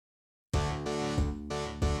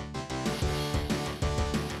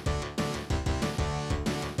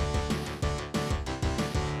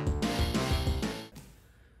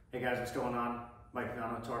Hey guys, what's going on? Mike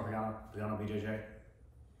Pagano, Toro Pagano BJJ.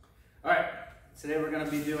 All right, today we're gonna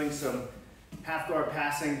be doing some half guard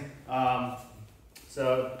passing.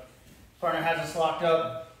 So partner has us locked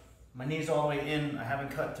up, my knees all the way in, I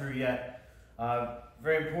haven't cut through yet.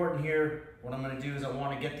 Very important here, what I'm gonna do is I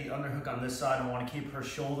wanna get the underhook on this side. I wanna keep her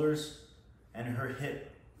shoulders and her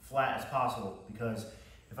hip flat as possible, because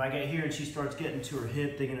if I get here and she starts getting to her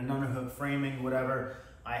hip, digging an underhook, framing, whatever,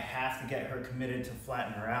 I have to get her committed to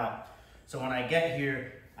flatten her out. So when I get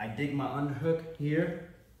here, I dig my underhook here,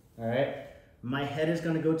 all right? My head is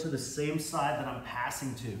gonna go to the same side that I'm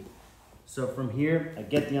passing to. So from here, I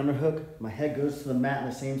get the underhook, my head goes to the mat on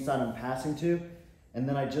the same side I'm passing to, and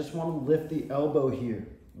then I just wanna lift the elbow here,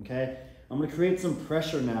 okay? I'm gonna create some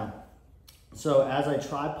pressure now. So as I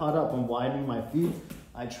tripod up, I'm widening my feet,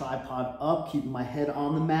 I tripod up, keeping my head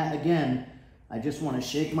on the mat again. I just wanna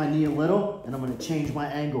shake my knee a little, and I'm gonna change my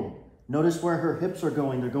angle. Notice where her hips are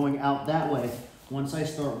going. They're going out that way once I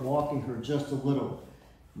start walking her just a little.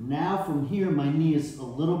 Now from here, my knee is a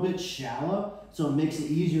little bit shallow, so it makes it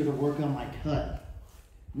easier to work on my cut.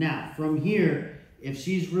 Now, from here, if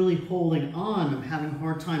she's really holding on, I'm having a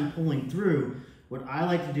hard time pulling through, what I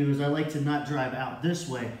like to do is I like to not drive out this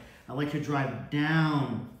way. I like to drive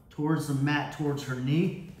down towards the mat, towards her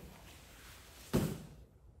knee,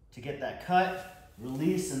 to get that cut,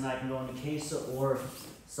 release, and I can go into Kesa or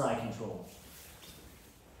side control.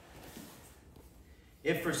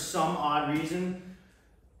 If for some odd reason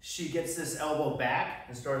she gets this elbow back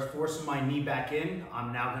and starts forcing my knee back in,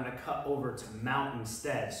 I'm now gonna cut over to mount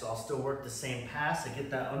instead. So I'll still work the same pass. I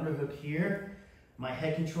get that underhook here. My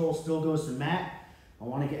head control still goes to mat. I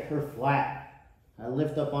wanna get her flat. I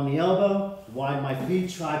lift up on the elbow, widen my feet,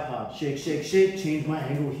 tripod, shake, shake, shake, change my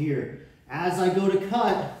angle here. As I go to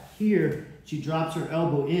cut, here, she drops her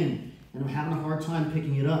elbow in, and I'm having a hard time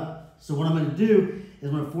picking it up. So what I'm gonna do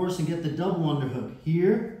is I'm gonna force and get the double underhook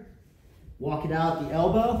here, walk it out the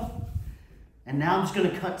elbow, and now I'm just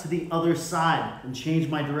gonna cut to the other side and change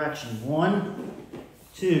my direction. 1,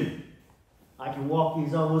 2. I can walk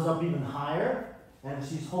these elbows up even higher, and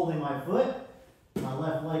she's holding my foot. My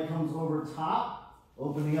left leg comes over top,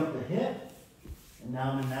 opening up the hip, and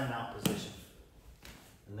now I'm in that mount position.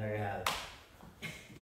 And there you have it.